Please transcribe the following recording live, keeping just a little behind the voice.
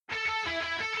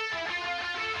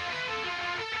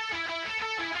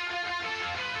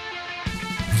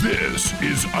This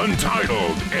is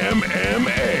Untitled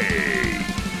MMA.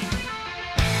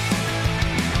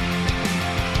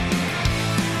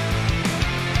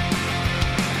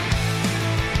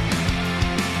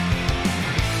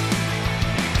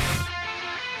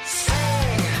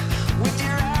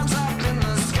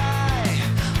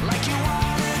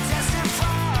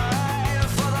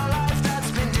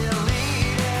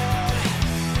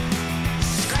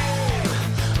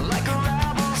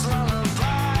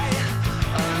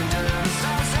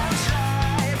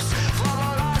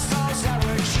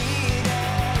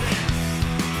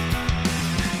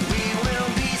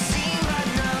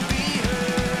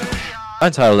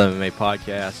 Untitled MMA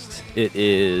podcast.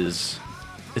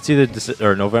 It's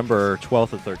either November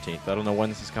 12th or 13th. I don't know when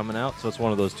this is coming out, so it's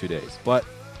one of those 2 days. But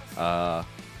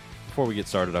before we get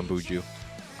started, I'm Buju.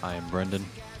 I am Brendan.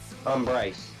 I'm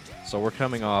Bryce. So we're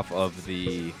coming off of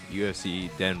the UFC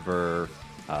Denver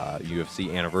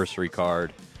UFC anniversary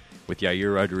card with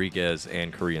Yair Rodriguez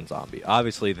and Korean Zombie.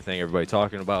 Obviously, the thing everybody's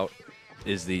talking about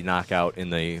is the knockout at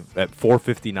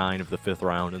 4:59 of the fifth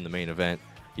round in the main event.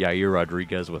 Yair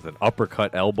Rodriguez with an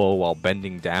uppercut elbow while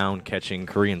bending down, catching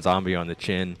Korean Zombie on the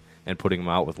chin and putting him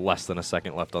out with less than a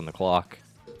second left on the clock.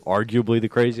 Arguably the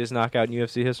craziest knockout in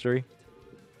UFC history.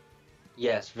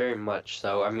 Yes, very much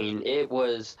so. I mean, it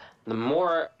was the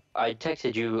more I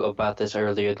texted you about this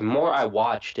earlier, the more I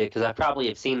watched it, because I probably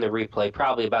have seen the replay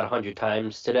probably about 100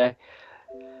 times today.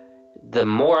 The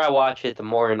more I watch it, the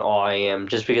more in awe I am,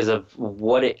 just because of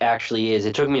what it actually is.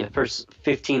 It took me the first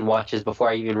 15 watches before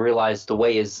I even realized the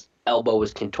way his elbow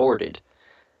was contorted.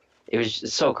 It was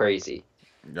just so crazy.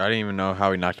 I didn't even know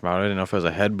how he knocked him out. I didn't know if it was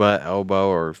a headbutt, elbow,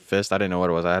 or fist. I didn't know what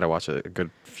it was. I had to watch it a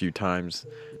good few times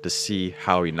to see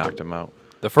how he knocked him out.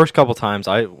 The first couple times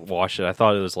I watched it, I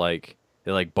thought it was like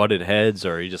they butted heads,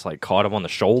 or he just caught him on the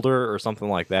shoulder or something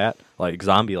like that. Like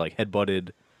Zombie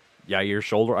headbutted Yair's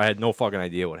shoulder. I had no fucking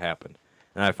idea what happened.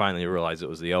 And I finally realized it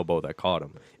was the elbow that caught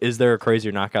him. Is there a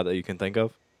crazier knockout that you can think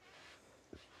of?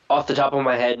 Off the top of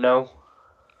my head, no.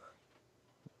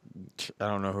 I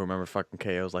don't know who remember fucking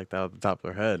KOs like that off the top of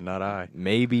their head. Not I.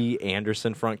 Maybe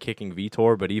Anderson front kicking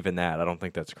Vitor, but even that, I don't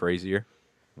think that's crazier.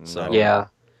 So Yeah.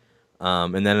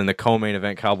 And then in the co-main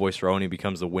event, Cowboy Cerrone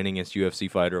becomes the winningest UFC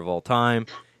fighter of all time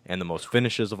and the most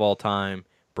finishes of all time.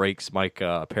 Breaks Mike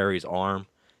Perry's arm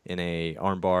in a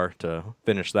armbar to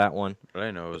finish that one. I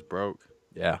didn't know it was broke.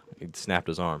 Yeah, he snapped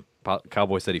his arm.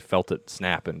 Cowboy said he felt it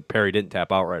snap, and Perry didn't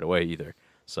tap out right away either.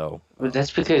 So But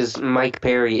that's because Mike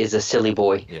Perry is a silly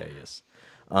boy. yeah, he is.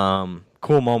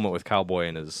 Cool moment with Cowboy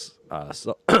and his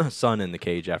son in the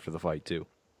cage after the fight too.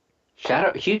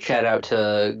 Huge shout out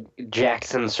to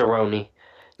Jackson Cerrone.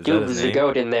 Is Dude that his was the name?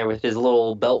 goat in there with his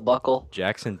little belt buckle.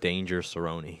 Jackson Danger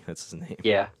Cerrone. That's his name.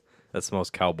 Yeah. That's the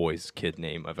most Cowboys kid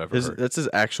name I've ever heard. That's his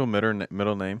actual middle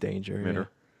name. Danger. Middle.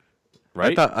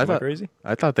 Right? I Am I thought crazy?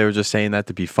 I thought they were just saying that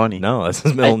to be funny. No, that's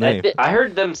his middle name. I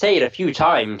heard them say it a few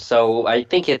times, so I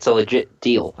think it's a legit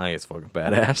deal. I think it's fucking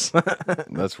badass.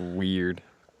 That's weird.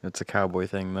 It's a cowboy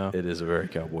thing, though. It is a very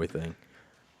Cowboy thing.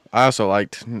 I also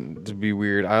liked, to be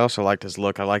weird, I also liked his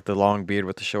look. I like the long beard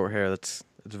with the short hair. It's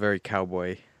very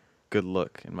cowboy. Good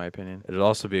look, in my opinion. It'd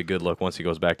also be a good look once he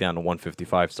goes back down to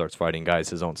 155, starts fighting guys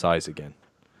his own size again.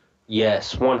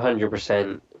 Yes,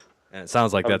 100%. And it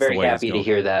sounds like I'm that's very the way happy it's to going.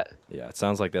 hear that. Yeah, it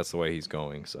sounds like that's the way he's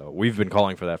going. So we've been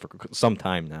calling for that for some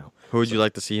time now. Who would you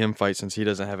like to see him fight since he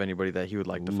doesn't have anybody that he would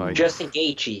like to fight? Justin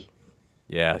Gaethje.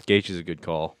 Yeah, Gaethje's a good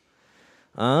call.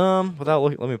 Let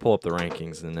me pull up the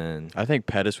rankings and then. I think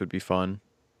Pettis would be fun.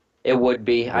 It would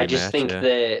be. I just Rematch, think yeah.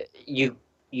 that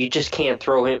you just can't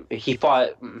throw him. He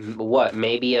fought,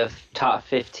 maybe a top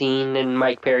 15 in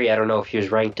Mike Perry. I don't know if he was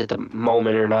ranked at the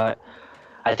moment or not.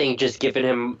 I think just giving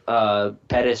him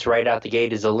Pettis right out the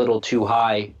gate is a little too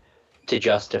high to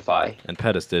justify. And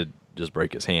Pettis did just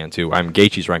break his hand too.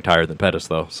 Gaethje's ranked higher than Pettis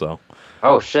though. So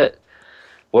Oh, shit.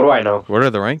 What do I know? What are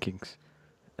the rankings?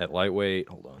 at lightweight,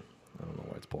 hold on, I don't know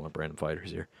why it's pulling up random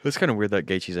fighters here. It's kind of weird that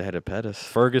Gaethje's ahead of Pettis.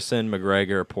 Ferguson,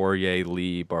 McGregor, Poirier,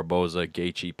 Lee, Barboza,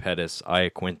 Gaethje, Pettis,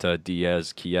 Iaquinta,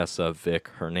 Diaz, Chiesa, Vick,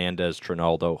 Hernandez,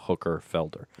 Trinaldo, Hooker,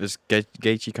 Felder. Is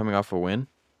Gaethje coming off a win?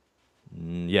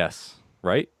 Yes,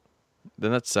 right?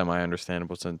 Then that's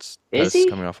semi-understandable since Is Pettis he? is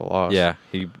coming off a loss. Yeah,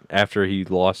 after he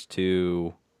lost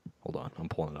to, hold on, I'm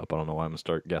pulling it up. I don't know why I'm gonna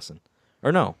start guessing.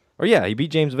 Or no, or yeah, he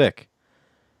beat James Vick.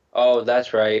 Oh,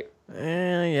 that's right.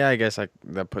 Yeah, I guess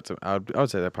that puts him. I would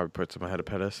say that probably puts him ahead of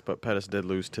Pettis, but Pettis did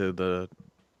lose to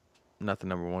not the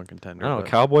number one contender. I don't know. but-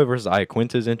 Cowboy versus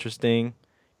Iaquinta is interesting.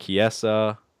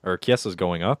 Chiesa's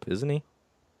going up, isn't he?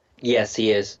 Yes,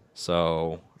 he is.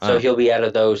 So he'll be out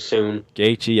of those soon.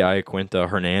 Gaethje, Iaquinta,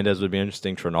 Hernandez would be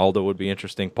interesting. Trinaldo would be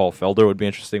interesting. Paul Felder would be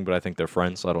interesting, but I think they're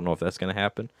friends, so I don't know if that's going to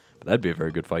happen. But that'd be a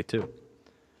very good fight, too.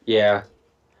 Yeah.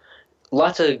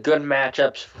 Lots of good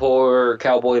matchups for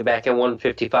Cowboy back at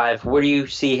 155. Where do you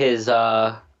see his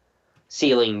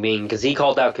ceiling being? Because he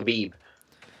called out Khabib.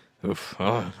 Oof.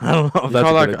 Oh, I don't know if that's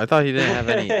a good... I thought he didn't have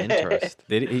any interest.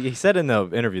 He said in the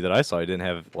interview that I saw he didn't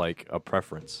have like a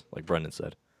preference, like Brendan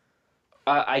said.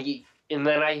 And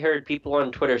then I heard people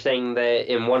on Twitter saying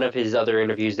that in one of his other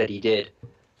interviews that he did.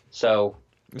 So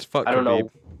I don't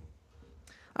know.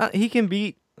 He can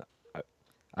beat.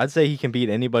 I'd say he can beat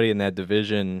anybody in that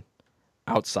division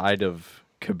outside of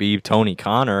Khabib, Tony,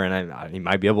 Conor, and he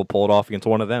might be able to pull it off against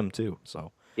one of them too.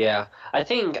 So. Yeah, I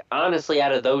think, honestly,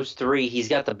 out of those three, he's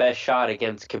got the best shot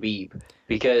against Khabib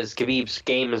because Khabib's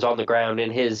game is on the ground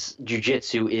and his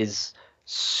jiu-jitsu is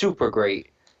super great.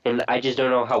 And I just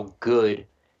don't know how good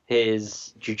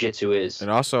his jiu-jitsu is. And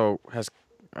also has,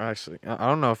 actually, I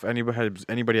don't know if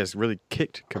anybody has really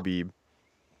kicked Khabib.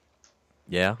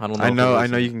 Yeah, I don't know. I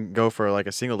know you can go for like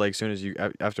a single leg as soon as you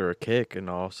after a kick and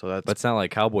all. So that's. But it's not like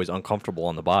Cowboy's uncomfortable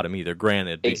on the bottom either.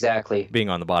 Granted, exactly, being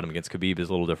on the bottom against Khabib is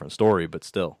a little different story, but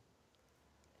still.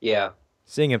 Yeah.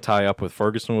 Seeing him tie up with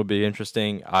Ferguson would be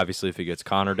interesting. Obviously, if he gets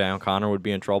Conor down, Conor would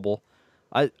be in trouble.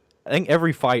 I think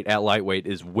every fight at lightweight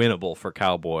is winnable for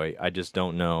Cowboy. I just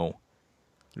don't know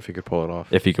if he could pull it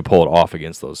off. If he could pull it off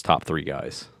against those top three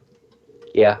guys.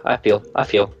 Yeah, I feel.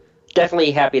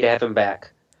 Definitely happy to have him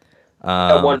back.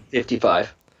 At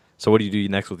 155. So what do you do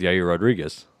next with Yair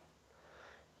Rodriguez?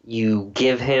 You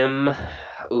give him...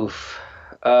 Oof.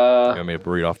 You want me to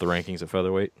read off the rankings at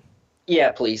featherweight?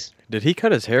 Yeah, please. Did he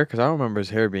cut his hair? Because I don't remember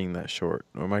his hair being that short.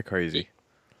 Or am I crazy?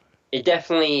 It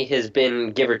definitely has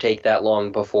been give or take that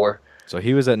long before. So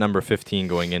he was at number 15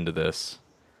 going into this.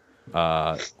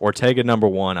 Ortega number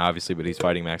 1, obviously, but he's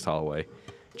fighting Max Holloway.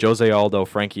 Jose Aldo,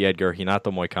 Frankie Edgar,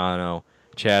 Hinato Moicano,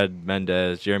 Chad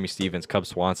Mendez, Jeremy Stevens, Cub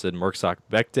Swanson, Mursak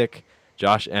Bektik,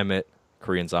 Josh Emmett,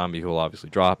 Korean Zombie, who will obviously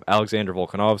drop, Alexander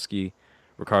Volkanovski,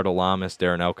 Ricardo Lamas,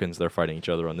 Darren Elkins. They're fighting each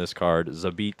other on this card.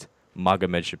 Zabit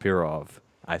Magomed Shapirov.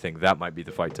 I think that might be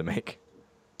the fight to make.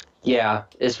 Yeah,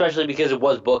 especially because it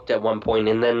was booked at one point,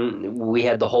 and then we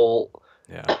had the whole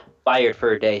fired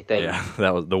for a day thing. Yeah,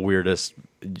 that was the weirdest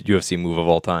UFC move of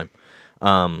all time.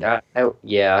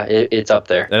 It's up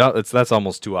there. That's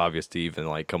almost too obvious to even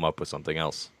like come up with something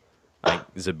else.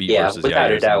 Like Zabit versus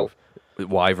without a doubt.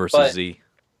 Y versus Z.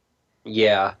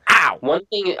 Yeah. Ow! One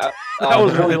thing. That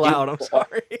was really loud. I'm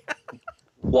sorry.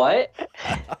 What?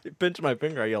 I pinched my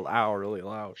finger. I yelled "ow" really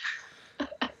loud.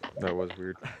 That was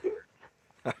weird.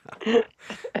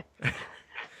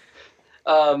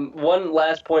 One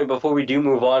last point before we do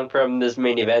move on from this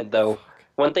main event, though.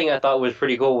 One thing I thought was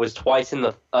pretty cool was twice in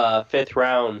the 5th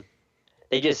round,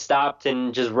 they just stopped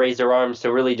and just raised their arms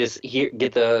to really just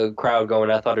get the crowd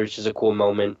going. I thought it was just a cool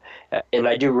moment. And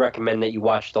I do recommend that you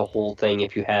watch the whole thing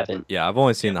if you haven't. Yeah, I've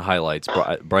only seen the highlights.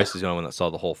 Bryce is the only one that saw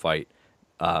the whole fight.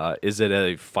 Is it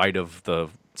a fight of the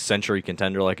century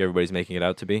contender like everybody's making it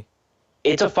out to be?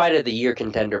 It's a fight of the year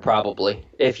contender, probably.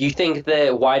 If you think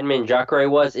that Weidman Jacare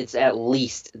was, it's at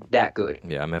least that good.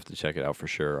 Yeah, I'm going to have to check it out for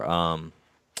sure.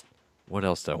 What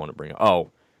else do I want to bring up?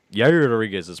 Oh, Yair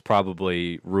Rodriguez has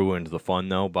probably ruined the fun,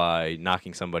 though, by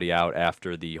knocking somebody out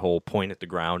after the whole point at the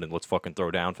ground and let's fucking throw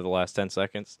down for the last 10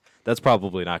 seconds. That's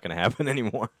probably not going to happen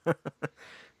anymore.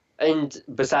 And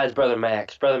besides Brother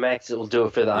Max will do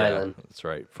it for the island. That's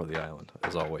right, for the island,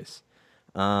 as always.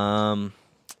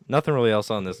 Nothing really else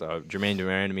on this. Jermaine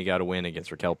Durandamy got a win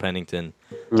against Raquel Pennington.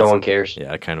 No one cares.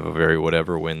 Yeah, kind of a very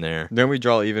whatever win there. Then we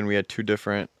draw even. We had two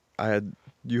different.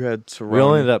 You had Cerrone. We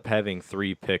only ended up having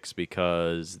 3 picks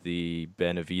because the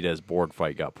Benavidez board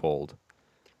fight got pulled.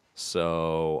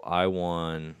 So I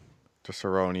won. To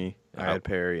Cerrone. I had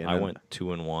Perry. And I went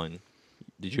 2-1.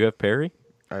 Did you have Perry?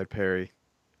 I had Perry.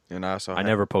 And I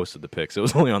never posted the picks. It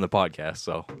was only on the podcast.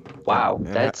 So. Wow,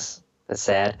 that's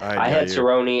sad. I had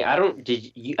Cerrone.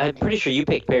 I'm pretty sure you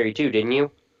picked Perry too, didn't you?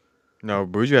 No,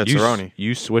 Buju had Cerrone.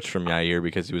 You switched from Yair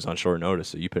because he was on short notice,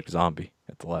 so you picked Zombie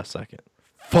at the last second.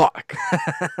 Fuck.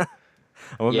 I'm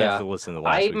going to have to listen to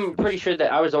last week. I'm pretty sure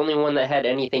that I was the only one that had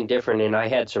anything different, and I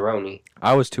had Cerrone.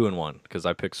 I was 2-1 because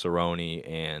I picked Cerrone,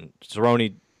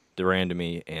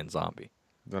 Durandamy, and Zombie.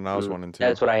 Then I was 1-2.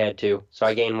 That's what I had too. So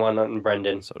I gained 1 on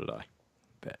Brendan. So did I.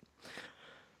 Bet.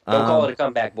 Don't call it a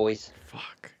comeback, boys.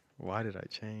 Fuck. Why did I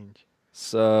change?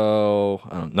 So,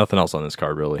 nothing else on this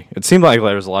card, really. It seemed like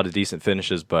there was a lot of decent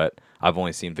finishes, but I've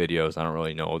only seen videos. I don't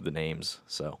really know the names,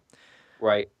 so.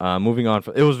 Right. Moving on.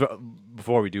 It was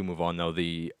before we do move on, though,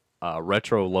 the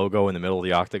retro logo in the middle of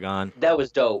the octagon. That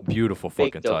was dope. Beautiful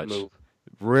Big fucking dope touch. move.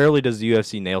 Rarely does the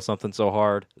UFC nail something so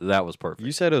hard. That was perfect.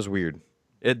 You said it was weird.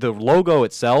 The logo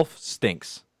itself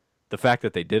stinks. The fact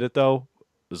that they did it though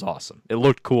was awesome. It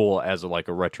looked cool as like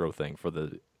a retro thing for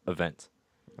the event.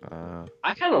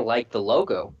 I kind of like the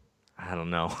logo. I don't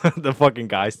know. The fucking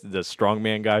guy, the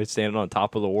strongman guy standing on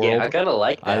top of the world. Yeah, I kind of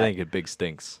like that. I think it big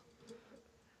stinks.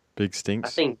 Big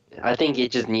stinks. I think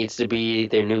it just needs to be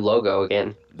their new logo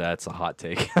again. That's a hot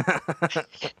take.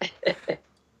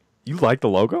 You like the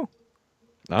logo?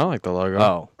 I don't like the logo.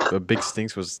 Oh. The big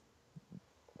stinks was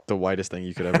the whitest thing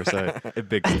you could ever say. It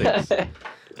big stinks.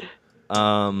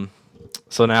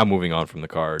 So now moving on from the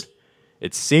card.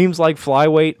 It seems like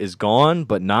flyweight is gone,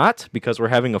 but not, because we're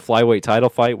having a flyweight title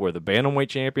fight where the bantamweight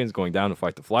champion is going down to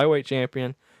fight the flyweight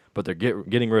champion, but they're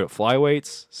getting rid of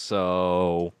flyweights.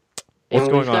 So what's and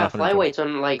going we've on? got flyweights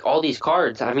on like all these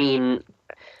cards. I mean,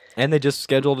 And they just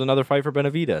scheduled another fight for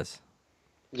Benavidez.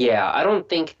 yeah, I don't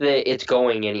think that it's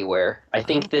going anywhere. I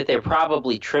think that they're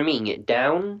probably trimming it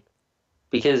down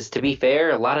because, to be fair,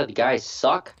 a lot of the guys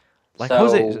suck. Like so,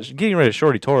 Jose, getting rid of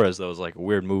Shorty Torres though is like a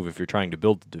weird move if you're trying to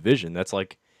build the division. That's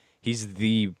like he's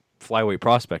the flyweight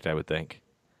prospect, I would think.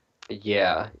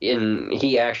 yeah, and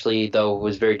he actually though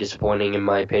was very disappointing in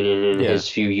my opinion in Yeah. his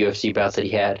few UFC bouts that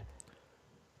he had.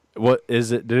 What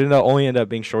is it? Did it only end up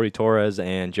being Shorty Torres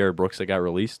and Jared Brooks that got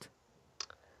released?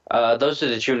 Those are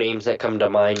the two names that come to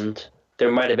mind.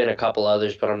 There might have been a couple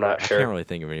others, but I'm not I sure. can't really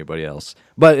think of anybody else.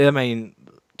 But I mean,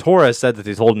 Torres said that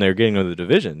he's holding they're getting into the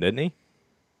division, didn't he?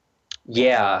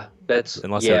 Yeah, Unless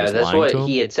they're just that's lying what to him?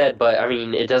 he had said. But I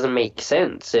mean, it doesn't make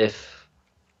sense if.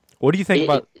 What do you think It-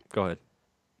 about? Go ahead.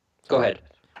 Go ahead.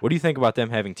 What do you think about them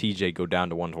having TJ go down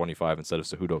to 125 instead of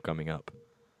Cejudo coming up?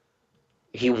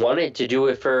 He wanted to do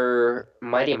it for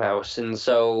Mighty Mouse, and It's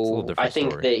a little so different I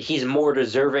think story. that he's more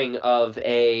deserving of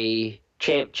a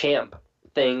champ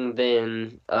thing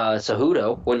than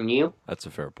Cejudo, wouldn't you? That's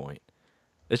a fair point.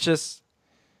 It's just,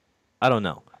 I don't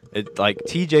know. It like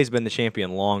TJ's been the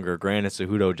champion longer. Granted,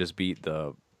 Cejudo just beat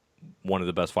one of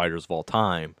the best fighters of all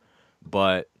time,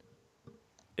 but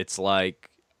it's like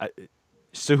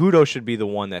Cejudo should be the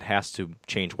one that has to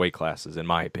change weight classes, in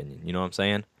my opinion. You know what I'm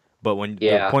saying? But when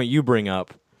Yeah. the point you bring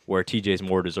up, where TJ's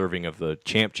more deserving of the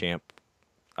champ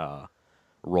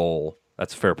role,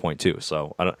 that's a fair point too.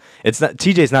 So I don't. It's not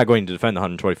TJ's not going to defend the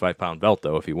 125-pound belt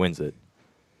though if he wins it.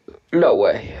 No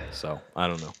way. So I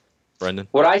don't know, Brendan.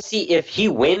 What I see, if he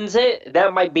wins it,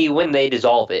 that might be when they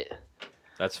dissolve it.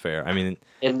 That's fair. I mean,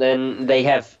 And then they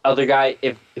have other guy,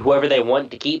 if whoever they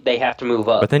want to keep, they have to move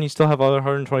up. but then you still have other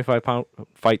 125-pound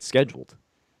fights scheduled.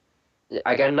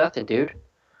 I got nothing, dude.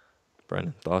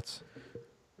 Brendan, thoughts?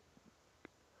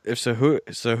 If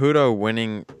Cejudo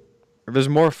winning, if there's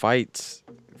more fights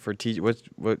for TJ,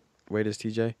 what weight is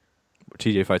TJ?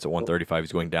 TJ fights at 135.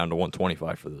 He's going down to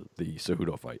 125 for the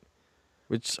Cejudo fight.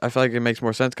 Which I feel like it makes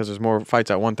more sense because there's more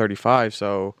fights at 135.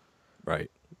 So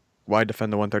Right. why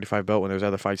defend the 135 belt when there's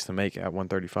other fights to make at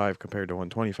 135 compared to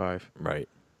 125? Right.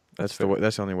 That's fair.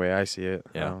 the only way I see it.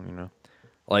 Yeah. You know.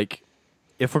 Like,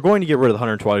 if we're going to get rid of the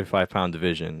 125-pound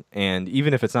division, and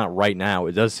even if it's not right now,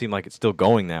 it does seem like it's still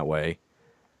going that way.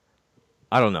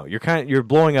 I don't know. You're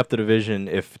blowing up the division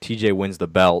if TJ wins the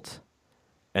belt,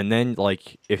 and then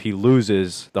like if he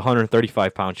loses, the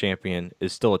 135-pound champion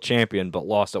is still a champion but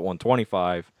lost at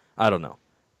 125. I don't know.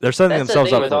 They're setting That's the themselves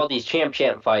thing up with for, all these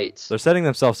champ fights. They're setting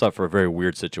themselves up for a very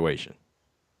weird situation.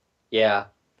 Yeah.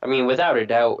 I mean, without a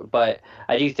doubt, but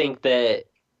I do think that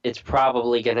it's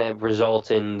probably going to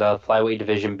result in the flyweight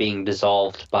division being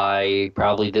dissolved by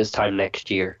probably this time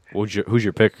next year. Who's your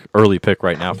early pick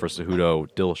right now for Cejudo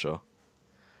Dillashaw?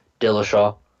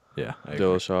 Dillashaw. Yeah, I agree.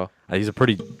 Dillashaw. He's a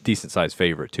pretty decent-sized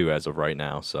favorite, too, as of right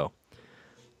now. So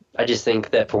I just think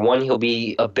that, for one, he'll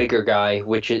be a bigger guy,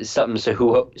 which is something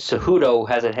Cejudo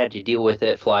hasn't had to deal with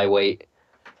at flyweight.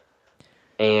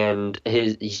 And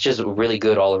he's just really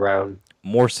good all around.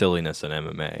 more silliness in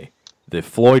MMA. The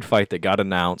Floyd fight that got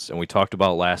announced, and we talked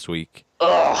about last week,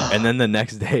 Ugh. and then the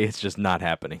next day it's just not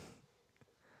happening.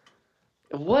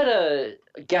 What a...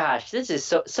 Gosh, this is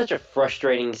such a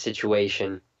frustrating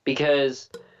situation. Because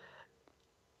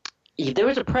there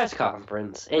was a press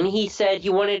conference, and he said he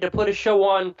wanted to put a show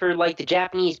on for, like, the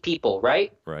Japanese people,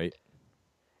 right? Right?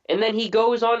 And then he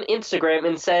goes on Instagram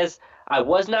and says, I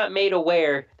was not made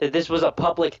aware that this was a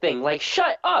public thing. Like,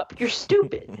 shut up. You're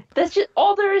stupid. That's just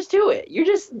all there is to it. You're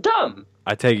just dumb.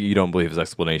 I take it you don't believe his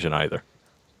explanation either.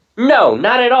 No,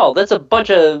 not at all. That's a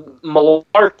bunch of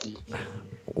malarkey.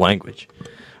 Language.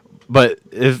 But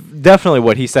if definitely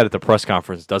what he said at the press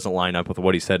conference doesn't line up with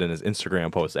what he said in his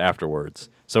Instagram post afterwards.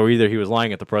 So either he was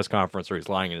lying at the press conference or he's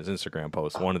lying in his Instagram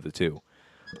post, one of the two.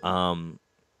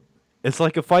 It's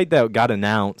like a fight that got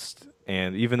announced,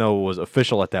 and even though it was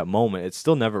official at that moment, it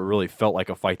still never really felt like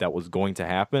a fight that was going to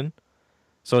happen.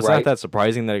 So it's not Right. that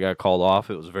surprising that it got called off.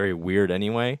 It was very weird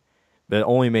anyway. But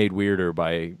only made weirder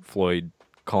by Floyd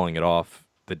calling it off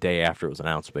the day after it was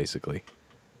announced, basically.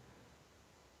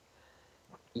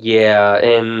 Yeah,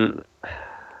 and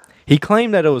He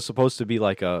claimed that it was supposed to be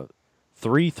like a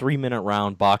three-minute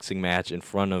round boxing match in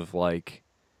front of like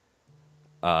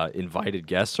invited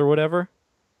guests or whatever.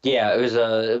 yeah, it was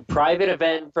a private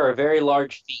event for a very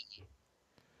large fee.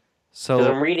 Because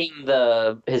So I'm reading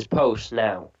his post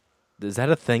now. is that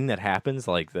a thing that happens?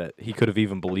 Like that he could have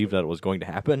even believed that it was going to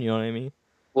happen? You know what I mean?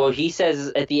 Well, he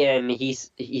says at the end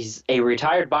he's a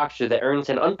retired boxer that earns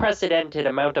an unprecedented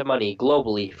amount of money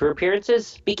globally for appearances,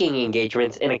 speaking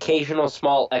engagements, and occasional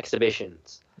small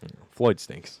exhibitions. Floyd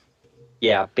stinks.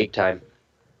 Yeah, big time.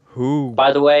 Who?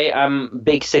 By the way, I'm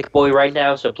big sick boy right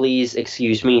now, so please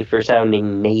excuse me for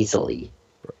sounding nasally.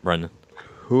 Brendan,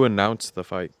 Who announced the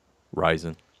fight?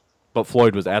 Ryzen. But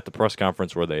Floyd was at the press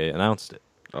conference where they announced it.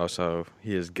 Oh, so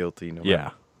he is guilty. No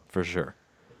Yeah, for sure.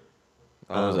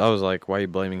 I was like, why are you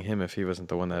blaming him if he wasn't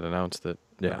the one that announced it?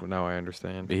 Yeah. Now I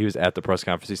understand. He was at the press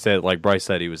conference. He said, like Bryce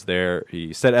said, he was there.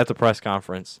 He said at the press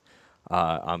conference,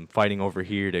 I'm fighting over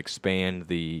here to expand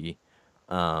the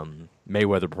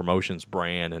Mayweather Promotions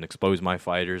brand and expose my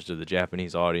fighters to the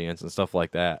Japanese audience and stuff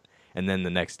like that. And then the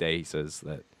next day he says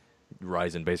that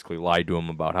Ryzen basically lied to him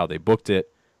about how they booked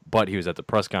it, but he was at the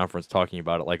press conference talking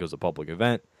about it like it was a public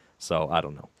event. So I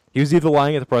don't know. He was either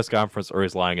lying at the press conference or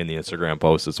he's lying in the Instagram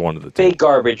post. It's one of the two. Big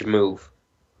garbage move.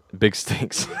 Big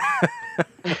stinks.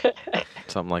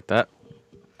 Something like that.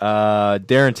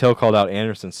 Darren Till called out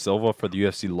Anderson Silva for the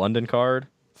UFC London card.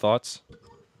 Thoughts?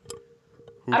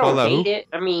 Who I called don't that? hate it.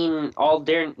 I mean,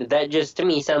 that just to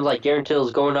me sounds like Darren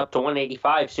Till's going up to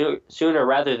 185 sooner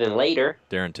rather than later.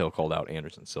 Darren Till called out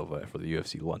Anderson Silva for the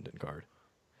UFC London card.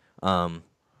 Oh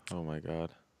my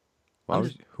God. Why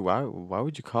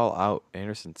would you call out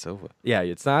Anderson Silva? Yeah,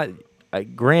 it's not.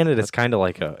 Granted, it's kind of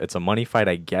like it's a money fight,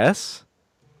 I guess,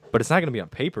 but it's not going to be on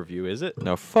pay-per-view, is it?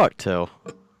 No, fuck Till.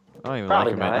 I don't even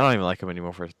Probably like him. not. I don't even like him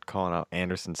anymore for calling out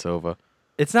Anderson Silva.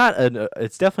 It's not.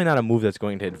 It's definitely not a move that's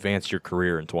going to advance your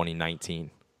career in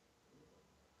 2019.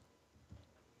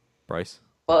 Bryce.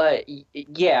 But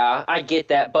yeah, I get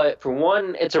that. But for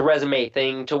one, it's a resume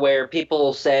thing to where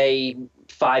people say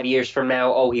 5 years from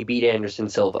now, oh, he beat Anderson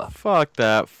Silva. Fuck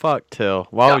that. Fuck Till.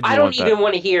 Why No, would you I don't want even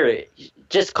want to hear it.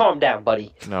 Just calm down,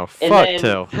 buddy. that? No, And fuck then-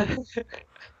 Till.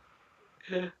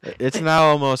 It's now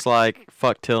almost like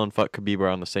fuck Till and fuck Khabib are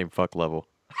on the same fuck level.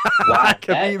 Wow,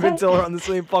 Khabib and Till are on the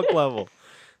same fuck level.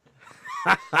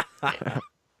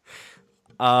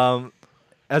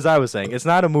 As I was saying, it's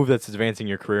not a move that's advancing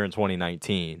your career in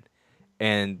 2019.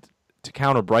 And to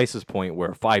counter Bryce's point,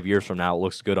 where 5 years from now it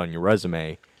looks good on your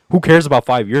resume, who cares about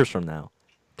 5 years from now?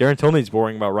 Darren Till needs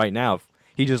worrying about right now.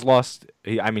 He just lost.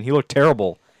 He looked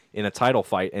terrible in a title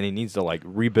fight, and he needs to like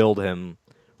rebuild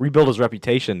his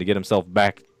reputation to get himself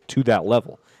back to that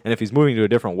level. And if he's moving to a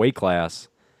different weight class,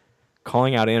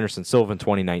 calling out Anderson Silva in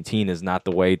 2019 is not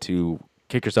the way to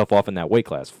kick yourself off in that weight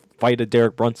class. Fight a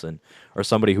Derek Brunson or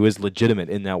somebody who is legitimate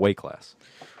in that weight class.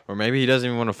 Or maybe he doesn't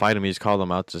even want to fight him. He just called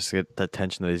him out just to get the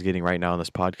attention that he's getting right now on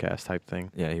this podcast type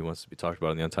thing. Yeah, he wants to be talked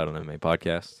about on the Untitled MMA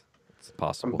podcast. It's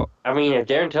possible. I mean, if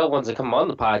Darren Till wants to come on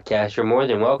the podcast, you're more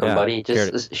than welcome, Yeah, buddy.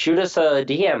 Just shoot us a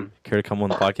DM. Care to come on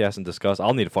the podcast and discuss?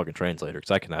 I'll need a fucking translator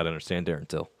because I cannot understand Darren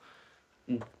Till.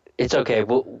 It's okay.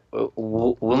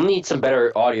 We'll need some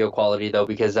better audio quality though,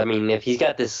 because I mean, if he's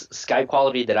got this Skype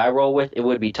quality that I roll with, it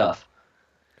would be tough.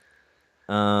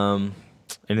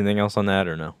 Anything else on that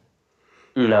or no?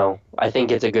 No, I think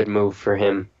it's a good move for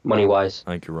him, money wise.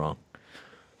 I think you're wrong.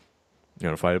 You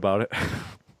want to fight about it?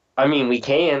 I mean, we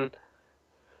can.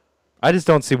 I just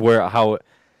don't see how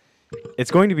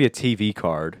it's going to be a TV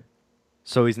card,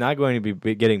 so he's not going to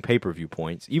be getting pay-per-view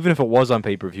points. Even if it was on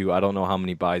pay-per-view, I don't know how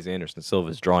many buys Anderson Silva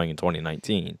is drawing in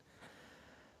 2019.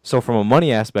 So from a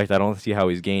money aspect, I don't see how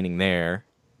he's gaining there,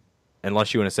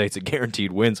 unless you want to say it's a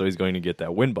guaranteed win, so he's going to get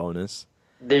that win bonus.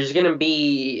 There's gonna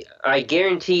be. I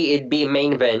guarantee it'd be a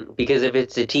main event because if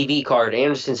it's a TV card,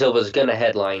 Anderson Silva's gonna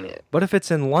headline it. But if it's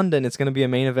in London, it's going to be a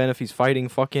main event if he's fighting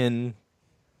fucking,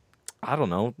 I don't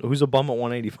know, who's a bum at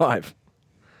 185?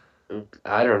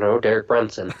 I don't know, Derek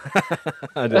Brunson.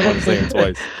 I didn't want to say it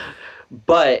twice.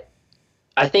 But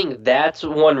I think that's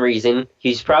one reason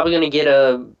he's probably going to get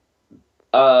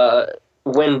a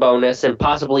win bonus and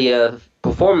possibly a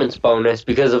performance bonus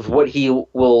because of what he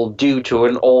will do to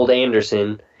an old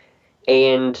Anderson.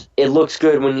 And it looks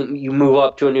good when you move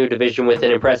up to a new division with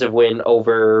an impressive win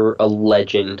over a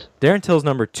legend. Darren Till's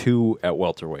number 2 at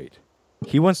welterweight.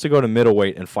 He wants to go to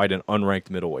middleweight and fight an unranked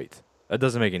middleweight. That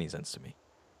doesn't make any sense to me.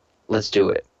 Let's do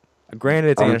it. Granted,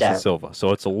 it's Anderson Silva,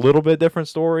 so it's a little bit different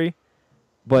story.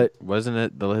 But wasn't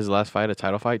it his last fight a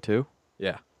title fight too?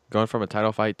 Yeah. Going from a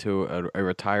title fight to a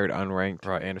retired, unranked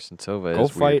Anderson Silva Go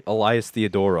is fight weird. Elias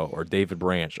Theodoro or David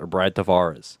Branch or Brad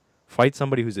Tavares. Fight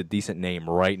somebody who's a decent name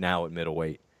right now at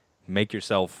middleweight. Make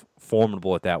yourself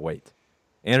formidable at that weight.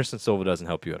 Anderson Silva doesn't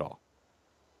help you at all.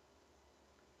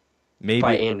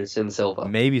 By Anderson Silva.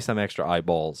 Maybe some extra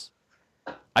eyeballs.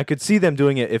 I could see them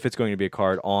doing it if it's going to be a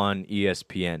card on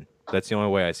ESPN. That's the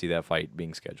only way I see that fight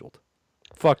being scheduled.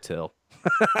 Fuck Till.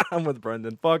 I'm with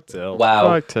Brendan. Fuck Till. Wow.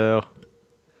 Fuck Till.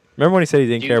 Remember when he said he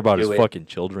didn't care about his do it. fucking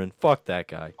children? Fuck that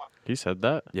guy. He said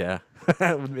that? Yeah.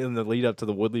 In the lead up to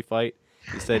the Woodley fight,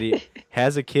 he said he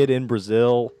has a kid in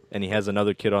Brazil and he has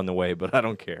another kid on the way, but I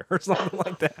don't care. Or something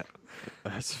like that.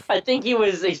 I think he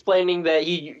was explaining that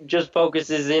he just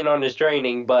focuses in on his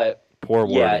training, but Poor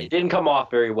wording. yeah, it didn't come off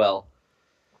very well.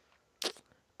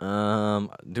 Do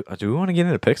we want to get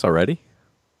into picks already?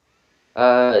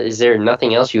 Is there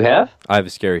nothing else you have? I have a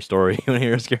scary story. You want to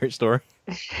hear a scary story?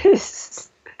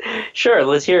 Sure,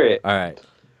 let's hear it. All right.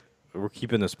 We're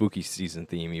keeping the spooky season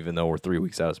theme, even though we're 3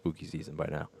 weeks out of spooky season by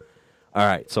now. All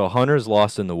right. So Hunter's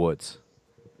lost in the woods,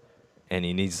 and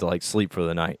he needs to sleep for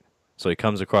the night. So he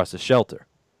comes across a shelter.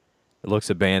 It looks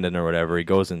abandoned or whatever. He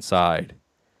goes inside,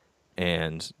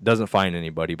 and doesn't find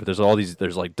anybody. But there's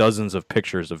dozens of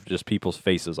pictures of just people's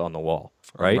faces on the wall.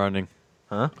 Right? I'm running.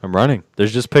 Huh? I'm running.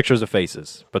 There's just pictures of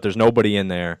faces, but there's nobody in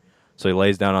there. So he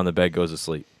lays down on the bed, goes to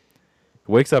sleep.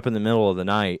 He wakes up in the middle of the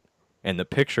night, and the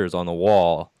pictures on the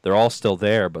wall, they're all still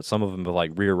there, but some of them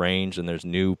have rearranged, and there's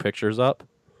new pictures up.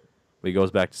 But he goes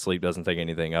back to sleep, doesn't think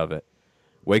anything of it.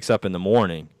 Wakes up in the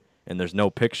morning, and there's no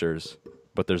pictures,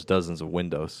 but there's dozens of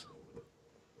windows.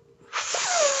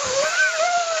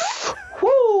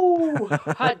 Woo!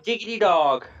 Hot diggity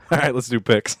dog. All right, let's do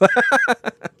picks. I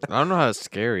don't know how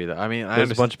scary that. I mean,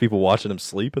 There's a bunch of people watching him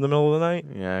sleep in the middle of the night.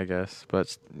 Yeah, I guess,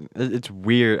 but it's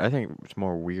weird. I think it's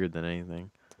more weird than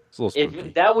anything. It's a little spooky.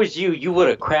 If that was you, you would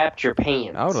have crapped your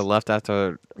pants. I would have left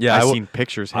after Yeah, I seen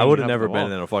pictures. I would have hanging up never on the been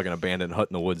wall. in a fucking abandoned hut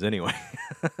in the woods anyway.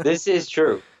 This is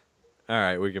true. All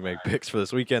right, we can make picks for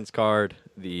this weekend's card.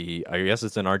 I guess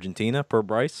it's in Argentina per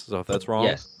Bryce. So if that's wrong,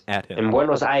 Yes. at him. In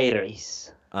Buenos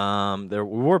Aires. We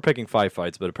were picking 5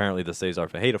 fights, but apparently the Cesar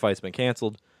Fajeda fight's been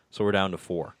canceled, so we're down to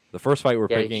 4. The first fight we're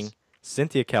Yikes. picking,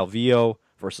 Cynthia Calvillo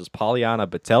versus Poliana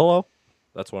Botelho.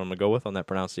 That's what I'm going to go with on that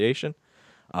pronunciation.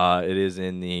 It is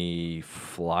in the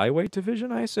flyweight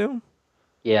division, I assume.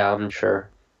 Yeah, I'm sure.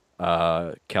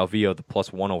 Calvillo, the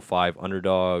plus 105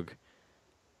 underdog.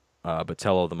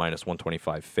 Botelho, the minus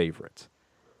 125 favorite.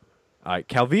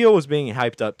 Calvillo was being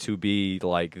hyped up to be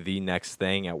the next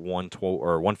thing at 112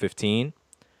 or 115.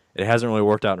 It hasn't really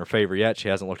worked out in her favor yet. She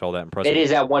hasn't looked all that impressive. It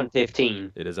is at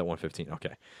 115. It is at 115.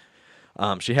 Okay.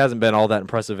 She hasn't been all that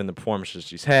impressive in the performances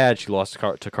she's had. She lost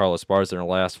to Carla Esparza in her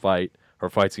last fight. Her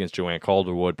fights against Joanne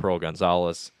Calderwood, Pearl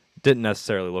Gonzalez didn't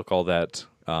necessarily look all that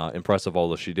impressive,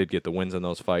 although she did get the wins in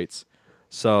those fights.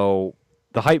 So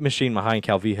the hype machine behind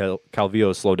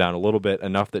Calvillo slowed down a little bit,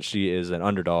 enough that she is an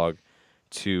underdog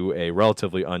to a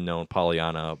relatively unknown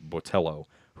Poliana Botelho,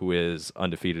 who is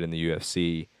undefeated in the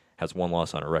UFC, has 1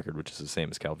 loss on her record, which is the same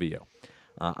as Calvillo.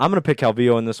 I'm going to pick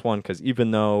Calvillo in this one because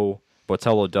even though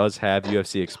Botelho does have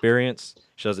UFC experience,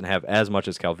 she doesn't have as much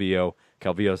as Calvillo.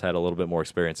 Calvillo's had a little bit more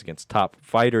experience against top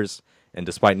fighters, and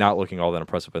despite not looking all that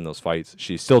impressive in those fights,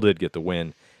 she still did get the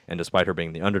win. And despite her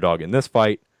being the underdog in this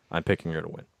fight, I'm picking her to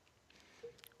win.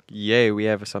 Yay, we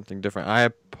have something different. I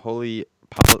have His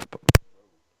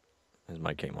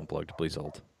mic came unplugged. Please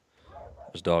hold.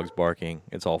 There's dogs barking.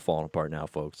 It's all falling apart now,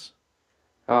 folks.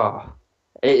 Oh.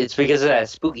 It's because of that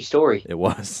spooky story. It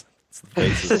was. It's the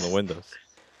faces in the windows.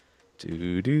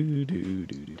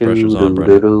 Pressure's on,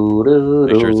 Brendan.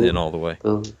 Make sure it's in all the way.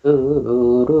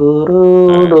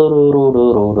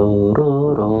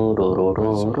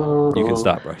 You can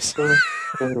stop, Bryce.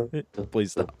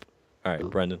 Please stop. All right,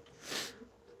 Brendan.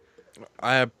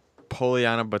 I have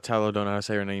Poliana Botelho. Don't know how to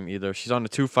say her name either. She's on a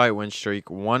 2-fight win streak.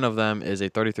 One of them is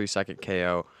a 33-second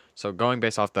KO. So going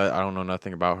based off that, I don't know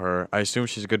nothing about her. I assume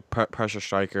she's a good pressure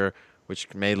striker,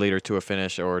 which may lead her to a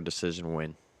finish or a decision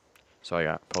win. So I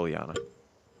got Poliana.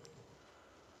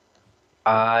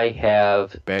 I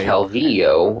have Babe.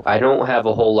 Calvillo. I don't have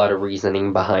a whole lot of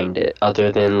reasoning behind it,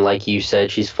 other than, like you said,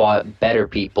 she's fought better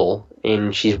people,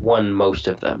 and she's won most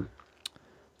of them.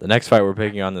 The next fight we're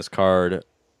picking on this card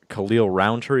Khalil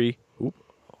Roundtree. Oop,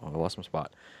 I lost my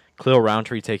spot. Khalil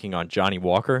Roundtree taking on Johnny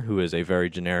Walker, who is a very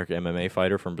generic MMA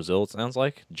fighter from Brazil, it sounds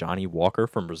like. Johnny Walker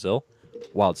from Brazil.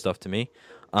 Wild stuff to me.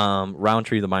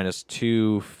 Roundtree, the minus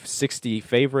 260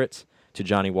 favorite to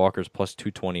Johnny Walker's plus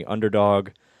 220 underdog.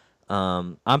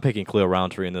 I'm picking Khalil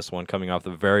Roundtree in this one, coming off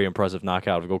the very impressive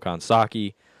knockout of Gokhan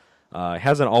Saki.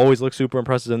 Hasn't always looked super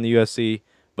impressive in the UFC,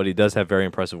 but he does have very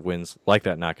impressive wins, like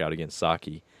that knockout against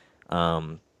Saki.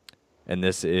 And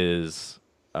this is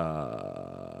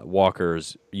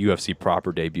Walker's UFC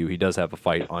proper debut. He does have a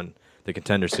fight on the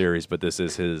Contender Series, but this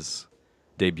is his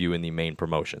debut in the main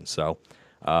promotion. So,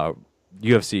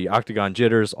 UFC, Octagon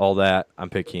jitters, all that. I'm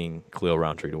picking Khalil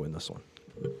Roundtree to win this one.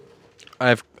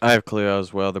 I have Khalil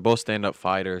as well. They're both stand-up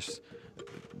fighters.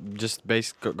 Just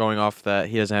going off that,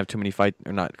 he doesn't have too many fights,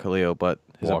 or not Khalil, but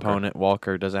his opponent,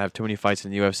 Walker, doesn't have too many fights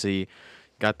in the UFC.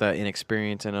 Got that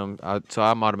inexperience in him. So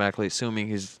I'm automatically assuming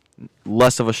he's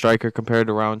less of a striker compared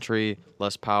to Roundtree,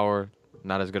 less power,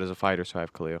 not as good as a fighter, so I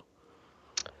have Khalil.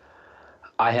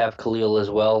 I have Khalil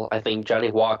as well. I think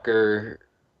Johnny Walker,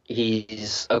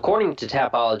 he's, according to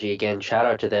Tapology, again, shout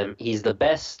out to them, he's the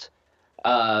best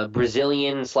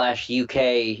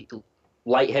Brazilian/UK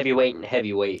light heavyweight and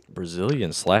heavyweight.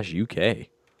 Brazilian/UK.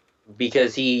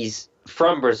 Because he's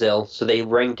from Brazil, so they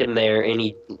ranked him there, and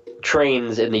he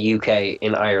trains in the UK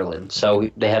in Ireland,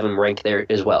 so they have him ranked there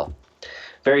as well.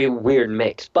 Very weird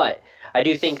mix, but I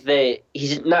do think that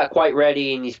he's not quite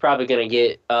ready, and he's probably going to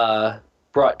get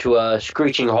brought to a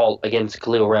screeching halt against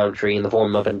Khalil Roundtree in the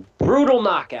form of a brutal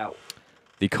knockout.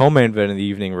 The co-main event of the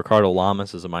evening, Ricardo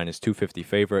Lamas is a minus 250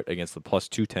 favorite against the plus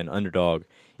 210 underdog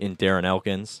in Darren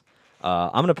Elkins.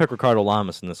 I'm going to pick Ricardo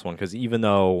Lamas in this one because even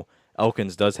though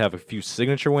Elkins does have a few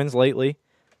signature wins lately,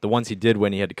 the ones he did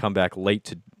when he had to come back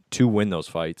late to win those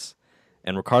fights.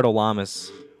 And Ricardo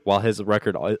Lamas, while his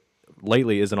record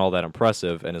lately isn't all that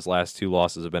impressive, and his last two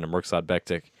losses have been to Mirsad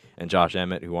Bektic and Josh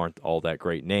Emmett, who aren't all that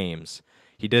great names,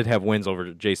 he did have wins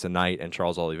over Jason Knight and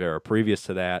Charles Oliveira previous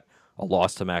to that, a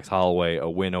loss to Max Holloway, a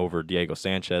win over Diego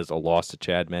Sanchez, a loss to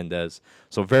Chad Mendez.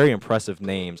 So very impressive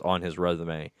names on his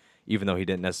resume. Even though he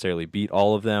didn't necessarily beat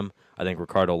all of them, I think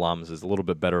Ricardo Lamas is a little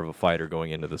bit better of a fighter going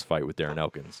into this fight with Darren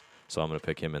Elkins. So I'm going to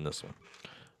pick him in this one.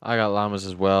 I got Lamas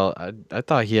as well. I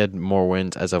thought he had more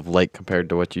wins as of late compared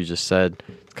to what you just said.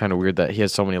 It's kind of weird that he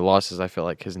has so many losses. I feel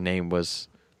like his name was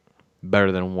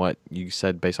better than what you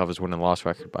said based off his win and loss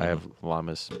record, but I have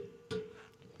Lamas.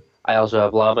 I also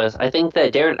have Lamas. I think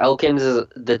that Darren Elkins is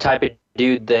the type of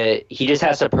dude that he just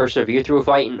has to persevere through a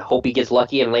fight and hope he gets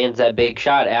lucky and lands that big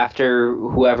shot after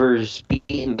whoever's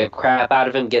beating the crap out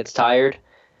of him gets tired.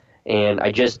 And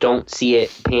I just don't see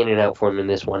it panning out for him in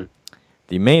this one.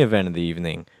 The main event of the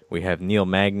evening, we have Neil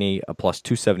Magny, a plus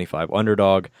 275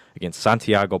 underdog, against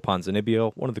Santiago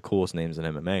Ponzinibbio, one of the coolest names in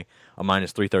MMA, a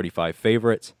minus 335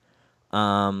 favorite.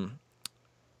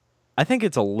 I think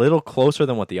it's a little closer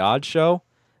than what the odds show.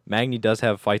 Magny does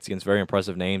have fights against very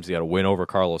impressive names. He had a win over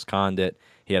Carlos Condit.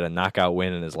 He had a knockout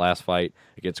win in his last fight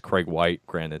against Craig White.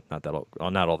 Granted, not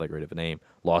all that great of a name.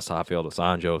 Lost to Rafael dos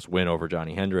Anjos. Win over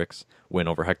Johnny Hendricks. Win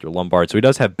over Hector Lombard. So he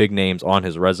does have big names on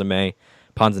his resume.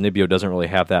 Ponzinibbio doesn't really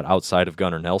have that outside of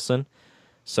Gunnar Nelson.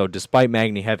 So despite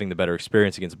Magny having the better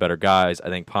experience against better guys, I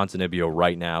think Ponzinibbio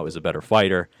right now is a better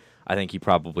fighter. I think he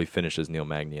probably finishes Neil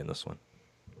Magny in this one.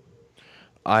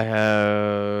 I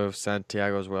have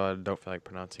Santiago as well. I don't feel like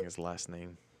pronouncing his last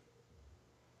name.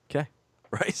 Okay.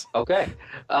 Right. Okay.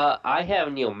 I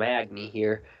have Neil Magny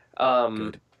here.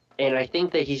 Good. And I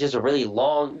think that he's just a really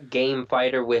long game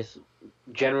fighter with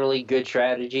generally good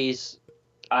strategies.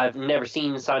 I've never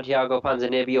seen Santiago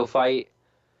Ponzinibbio fight.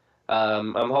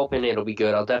 I'm hoping it'll be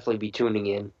good. I'll definitely be tuning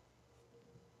in.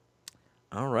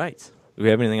 All right. Do we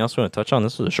have anything else we want to touch on?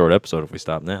 This was a short episode if we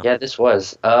stop now. Yeah, this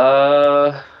was.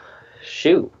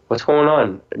 Shoot. What's going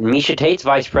on? Misha Tate's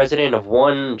vice president of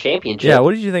one championship. Yeah,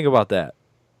 what did you think about that?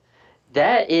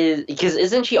 That is... Because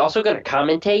isn't she also going to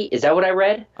commentate? Is that what I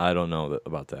read? I don't know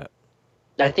about that.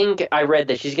 I think I read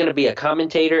that she's going to be a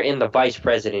commentator and the vice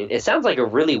president. It sounds like a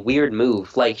really weird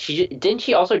move. Like, didn't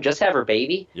she also just have her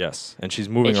baby? Yes, and she's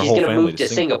moving And her she's whole gonna family move to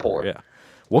Singapore. Yeah.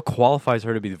 What qualifies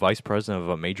her to be the vice president of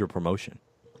a major promotion?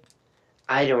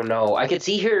 I don't know. I could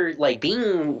see her, like,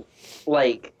 being,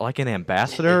 like... Like an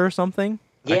ambassador or something?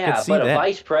 I Yeah, could see but that. a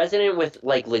vice president with,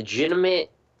 like,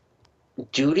 legitimate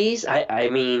duties? I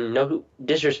mean, no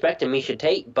disrespect to Misha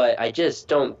Tate, but I just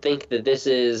don't think that this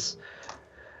is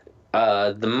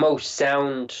the most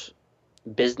sound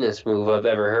business move I've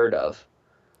ever heard of.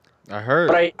 I heard.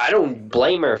 But I don't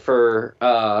blame her for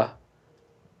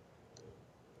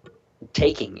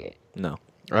taking it. No.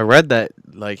 I read that,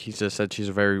 like he just said, she's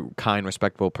a very kind,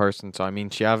 respectable person. So, I mean,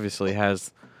 she obviously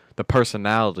has the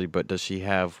personality, but does she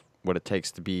have what it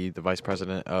takes to be the vice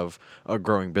president of a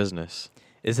growing business?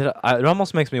 Is it? It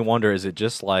almost makes me wonder. Is it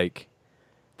just like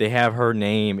they have her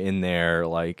name in there?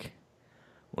 Like,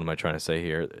 what am I trying to say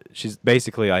here? She's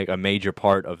basically like a major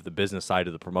part of the business side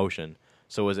of the promotion.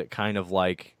 So is it kind of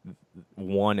like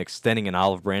one extending an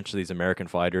olive branch to these American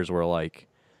fighters, where like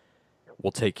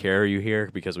we'll take care of you here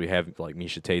because we have like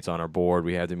Misha Tate's on our board,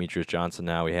 we have Demetrius Johnson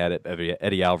now, we had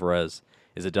Eddie Alvarez.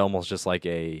 Is it almost just like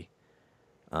a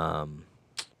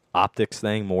optics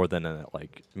thing more than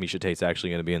like Misha Tate's actually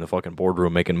going to be in the fucking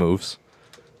boardroom making moves?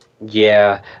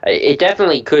 Yeah, it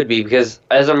definitely could be, because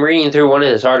as I'm reading through one of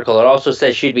this article, it also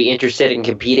says she'd be interested in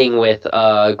competing with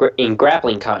in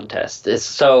grappling contests.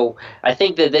 So I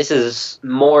think that this is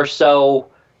more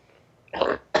so,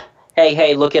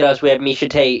 hey, look at us, we have Misha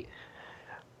Tate.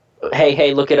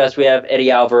 Hey, look at us, we have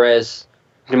Eddie Alvarez,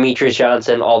 Demetrius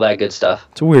Johnson, all that good stuff.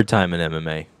 It's a weird time in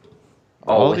MMA.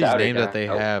 All these without a names that doubt. they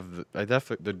have,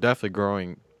 they're definitely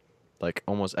growing, like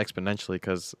almost exponentially.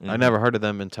 Because I Mhm. never heard of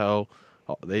them until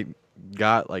they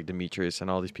got like Demetrius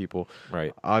and all these people.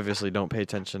 Right. Obviously, don't pay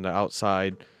attention to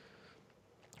outside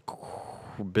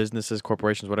businesses,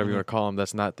 corporations, whatever you want to call them.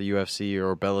 That's not the UFC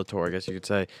or Bellator, I guess you could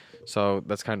say. So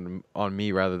that's kind of on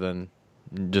me rather than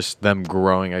just them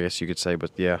growing, I guess you could say.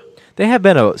 But yeah, They have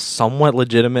been a somewhat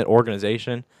legitimate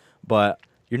organization, but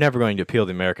you're never going to appeal to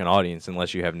the American audience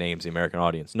unless you have names the American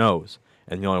audience knows.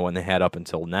 And the only one they had up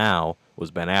until now was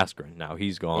Ben Askren. Now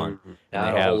he's gone. And And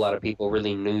not they a whole have- lot of people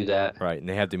really knew that. Right, and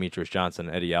they have Demetrius Johnson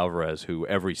and Eddie Alvarez, who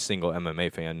every single MMA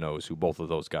fan knows who both of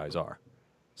those guys are.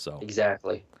 So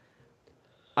Exactly.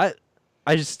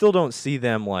 I just still don't see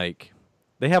them like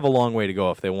they have a long way to go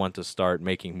if they want to start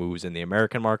making moves in the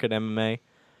American market MMA.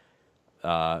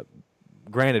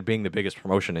 Granted, being the biggest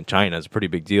promotion in China is a pretty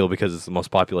big deal because it's the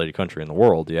most populated country in the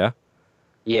world, yeah?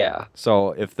 Yeah.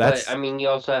 So if that's But, I mean, you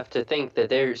also have to think that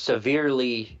they're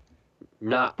severely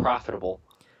not profitable.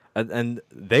 and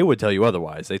they would tell you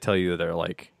otherwise. They tell you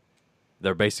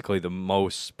they're basically the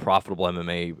most profitable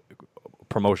MMA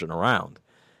promotion around.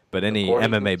 But any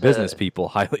According MMA to- business people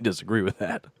highly disagree with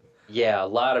that. Yeah, a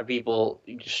lot of people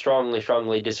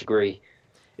strongly disagree.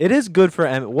 It is good for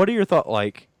what are your thoughts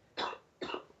like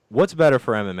what's better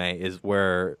for MMA is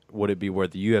would it be where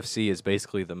the UFC is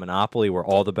basically the monopoly where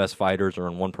all the best fighters are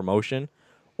in one promotion,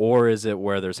 or is it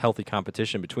where there's healthy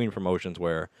competition between promotions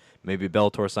where maybe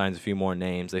Bellator signs a few more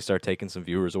names, they start taking some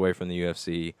viewers away from the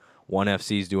UFC, ONE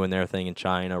FC's doing their thing in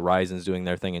China, Ryzen's doing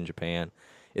their thing in Japan.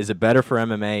 Is it better for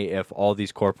MMA if all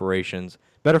these corporations,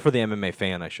 better for the MMA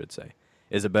fan, I should say,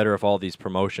 is it better if all these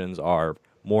promotions are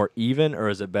more even, or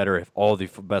is it better if all the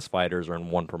best fighters are in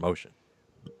one promotion?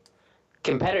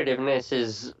 Competitiveness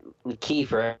is key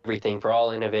for everything, for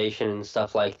all innovation and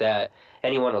stuff like that.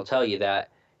 Anyone will tell you that.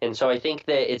 And so I think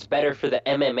that it's better for the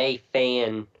MMA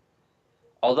fan,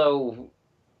 although,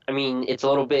 I mean, it's a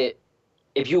little bit,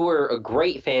 if you were a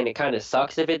great fan, it kind of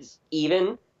sucks if it's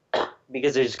even,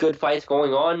 because there's good fights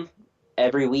going on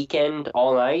every weekend,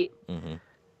 all night. Mm-hmm.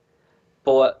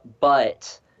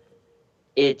 But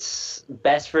it's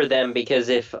best for them because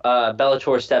if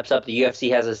Bellator steps up, the UFC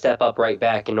has to step up right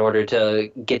back in order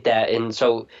to get that. And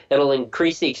so it'll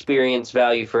increase the experience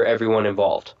value for everyone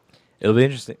involved. It'll be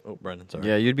interesting. Oh, Brendan, sorry.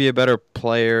 yeah, you'd be a better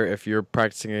player if you're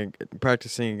practicing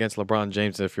against LeBron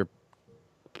James than if you're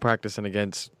practicing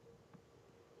against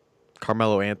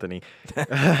Carmelo Anthony.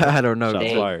 I don't know. Shots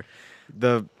Dang. fired.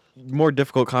 The more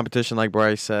difficult competition, like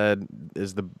Bryce said,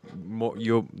 is the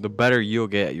better you'll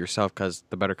get at yourself because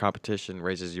the better competition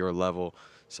raises your level.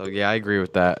 So yeah, I agree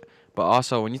with that. But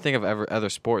also, when you think of other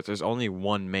sports, there's only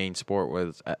one main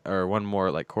sport or one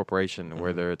more like corporation,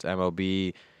 whether it's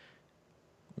MLB,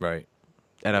 Right.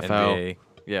 NFL, NBA.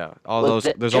 yeah, all But those.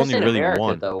 There's just only in really America,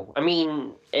 one. though. I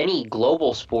mean, any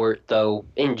global sport, though,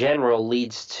 in general,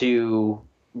 leads to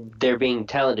there being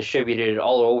talent distributed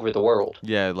all over the world.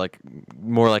 Yeah, like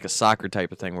more like a soccer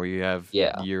type of thing where you have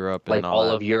Yeah, Europe Like and all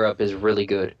that. of Europe is really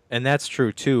good. And that's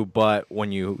true too, but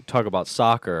when you talk about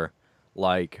soccer,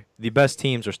 like the best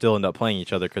teams are still end up playing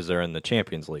each other because they're in the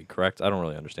Champions League, correct? I don't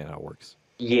really understand how it works.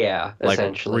 Yeah, Like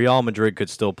essentially. Real Madrid could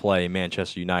still play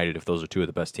Manchester United if those are two of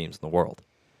the best teams in the world.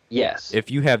 Yes.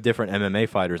 If you have different MMA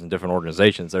fighters in different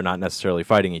organizations, they're not necessarily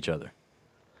fighting each other.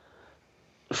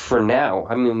 For now.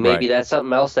 I mean, maybe Right. that's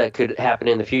something else that could happen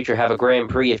in the future. Have a Grand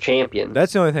Prix of Champions.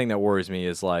 That's the only thing that worries me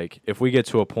is like if we get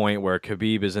to a point where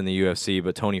Khabib is in the UFC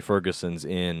but Tony Ferguson's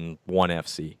in ONE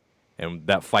FC and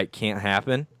that fight can't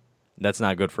happen, that's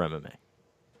not good for MMA.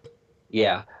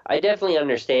 Yeah, I definitely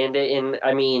understand it, and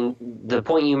I mean the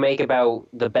point you make about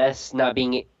the best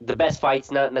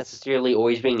fights not necessarily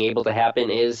always being able to happen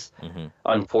is Mm-hmm.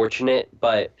 unfortunate.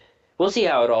 But we'll see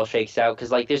how it all shakes out. Because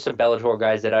like, there's some Bellator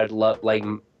guys that I'd love, like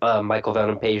Michael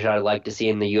Venom Page, I'd like to see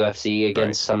in the UFC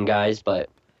against some guys, but.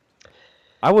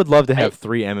 I would love to have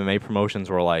 3 MMA promotions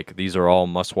where like these are all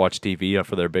must-watch TV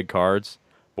for their big cards,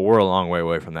 but we're a long way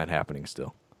away from that happening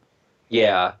still.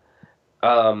 Yeah.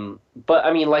 But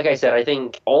I mean, like I said, I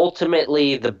think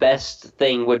ultimately the best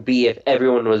thing would be if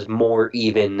everyone was more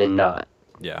even than not.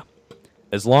 Yeah.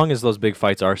 As long as those big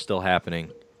fights are still happening,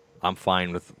 I'm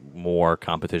fine with more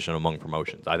competition among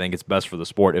promotions. I think it's best for the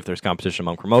sport if there's competition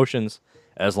among promotions,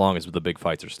 as long as the big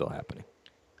fights are still happening.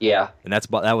 Yeah. And that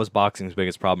was boxing's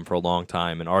biggest problem for a long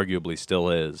time, and arguably still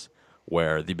is,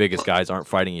 where the biggest guys aren't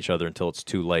fighting each other until it's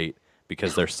too late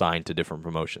because they're signed to different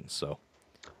promotions. So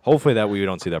hopefully that we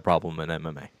don't see that problem in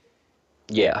MMA.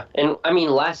 Yeah. And I mean,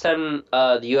 last time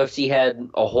the UFC had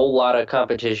a whole lot of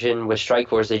competition with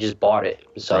Strikeforce, they just bought it.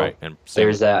 So Right, and same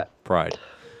there's with that. Pride.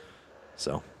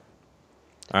 So, all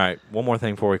right, one more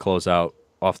thing before we close out.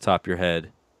 Off the top of your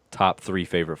head, top 3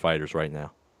 favorite fighters right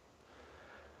now.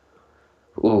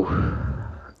 Ooh.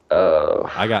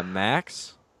 I got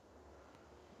Max,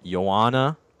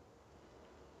 Joanna,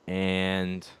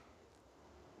 and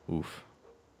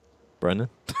Brendan.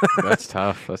 That's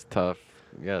tough. That's tough.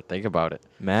 You gotta think about it.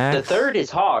 Max. The third is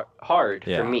hard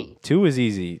Yeah. for me. 2 is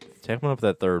easy. Check one up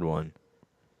that third one.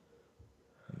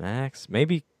 Max,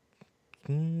 maybe.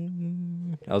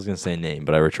 I was gonna say name,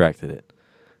 but I retracted it.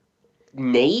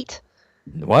 Nate?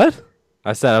 What?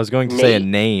 I said I was going to say a Nate.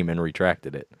 name and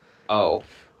retracted it. Oh.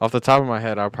 Off the top of my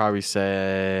head, I'll probably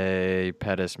say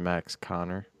Pettis, Max,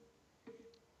 Connor.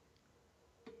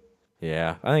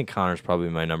 Yeah, I think Connor's probably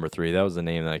my number 3. That was the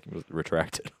name that I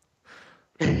retracted.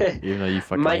 Even though you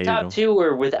fucking My hated top him. 2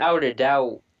 were without a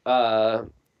doubt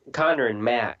Connor and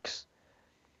Max.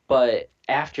 But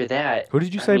after that, Who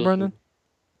did you I say, mean, Brendan?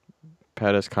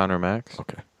 Pettis, Connor, Max.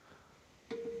 Okay.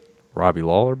 Robbie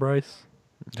Lawler, Bryce?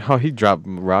 Oh, he dropped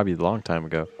Robbie a long time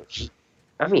ago.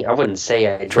 I mean, I wouldn't say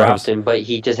I Travis. dropped him, but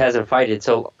he just hasn't fighted.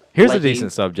 So Here's like a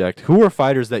decent subject. Who are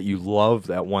fighters that you loved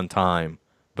at one time,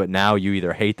 but now you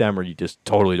either hate them or you just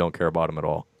totally don't care about them at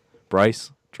all?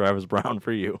 Bryce, Travis Brown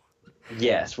for you.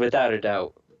 Yes, without a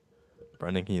doubt.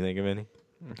 Brendan, can you think of any?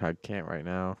 I can't right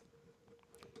now.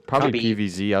 Probably Khabib.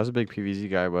 PVZ. I was a big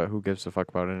PVZ guy, but who gives a fuck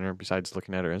about her besides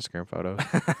looking at her Instagram photos?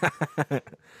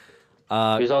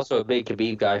 He was also a big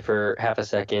Khabib guy for half a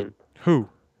second. Who?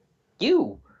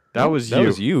 You. That was That you.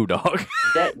 was you, dog.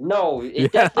 No, it Yeah,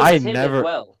 definitely I was him never- as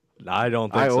well. I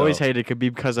don't think I so. always hated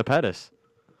Khabib because of Pettis.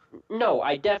 No,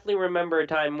 I definitely remember a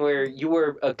time where you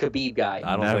were a Khabib guy.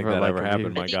 I don't think Never that liked ever Khabib.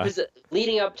 happened, my It guy. was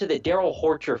leading up to the Daryl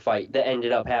Horcher fight that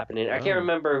ended up happening. I can't Oh.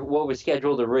 remember what was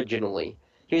scheduled originally.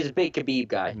 He was a big Khabib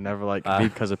guy. Never liked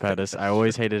Khabib because of Pettis. I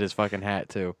always hated his fucking hat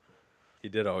too. He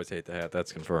did always hate the hat.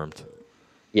 That's confirmed.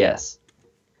 Yes.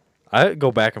 I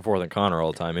go back and forth on Connor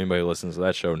all the time. Anybody who listens to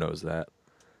that show knows that.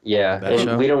 Yeah, That and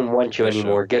show? we don't want you That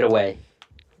anymore. show. Get away.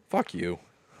 Fuck you.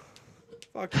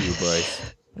 Fuck you,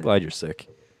 Bryce. I'm glad you're sick.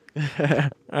 All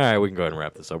right, we can go ahead and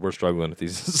wrap this up. We're struggling with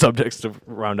these subjects to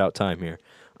round out time here.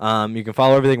 You can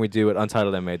follow everything we do at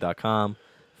untitledmma.com.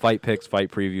 Fight picks, fight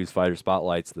previews, fighter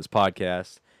spotlights, this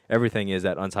podcast. Everything is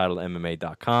at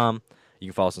untitledmma.com. You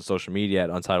can follow us on social media at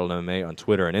untitledmma on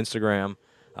Twitter and Instagram,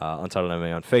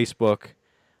 untitledmma on Facebook.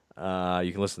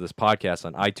 You can listen to this podcast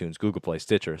on iTunes, Google Play,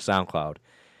 Stitcher, SoundCloud,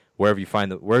 wherever you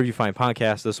find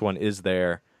podcasts. This one is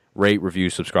there. Rate, review,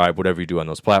 subscribe, whatever you do on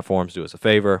those platforms. Do us a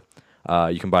favor.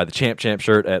 You can buy the Champ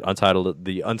shirt at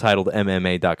the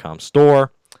untitledmma.com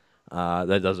store.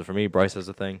 That does it for me. Bryce has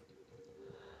a thing,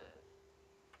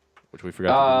 which we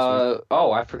forgot to do this week.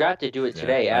 I forgot to do it Yeah,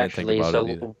 today, I didn't think actually. about So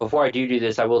it either. before I do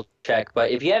this, I will check.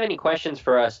 But if you have any questions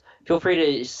for us, feel free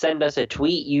to send us a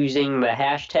tweet using the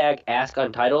hashtag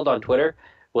AskUntitled on Twitter.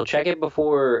 We'll check it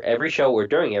before every show or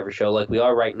during every show, like we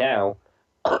are right now,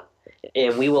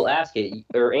 and we will ask it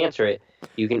or answer it.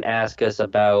 You can ask us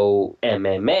about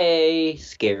MMA,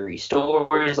 scary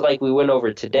stories like we went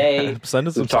over today. Send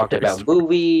us some We've talked stories. about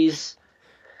movies.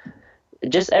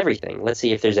 Just everything. Let's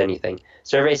see if there's anything.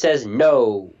 Survey says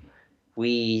no.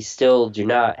 We still do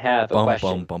not have a Bum,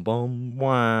 question. bum, bum, bum.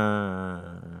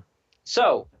 Wah.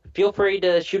 So, feel free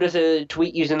to shoot us a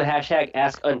tweet using the hashtag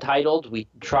AskUntitled. We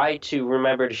try to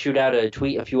remember to shoot out a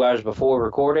tweet a few hours before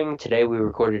recording. Today we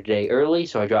recorded a day early,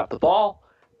 so I dropped the ball.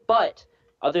 But,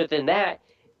 other than that,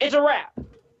 it's a wrap.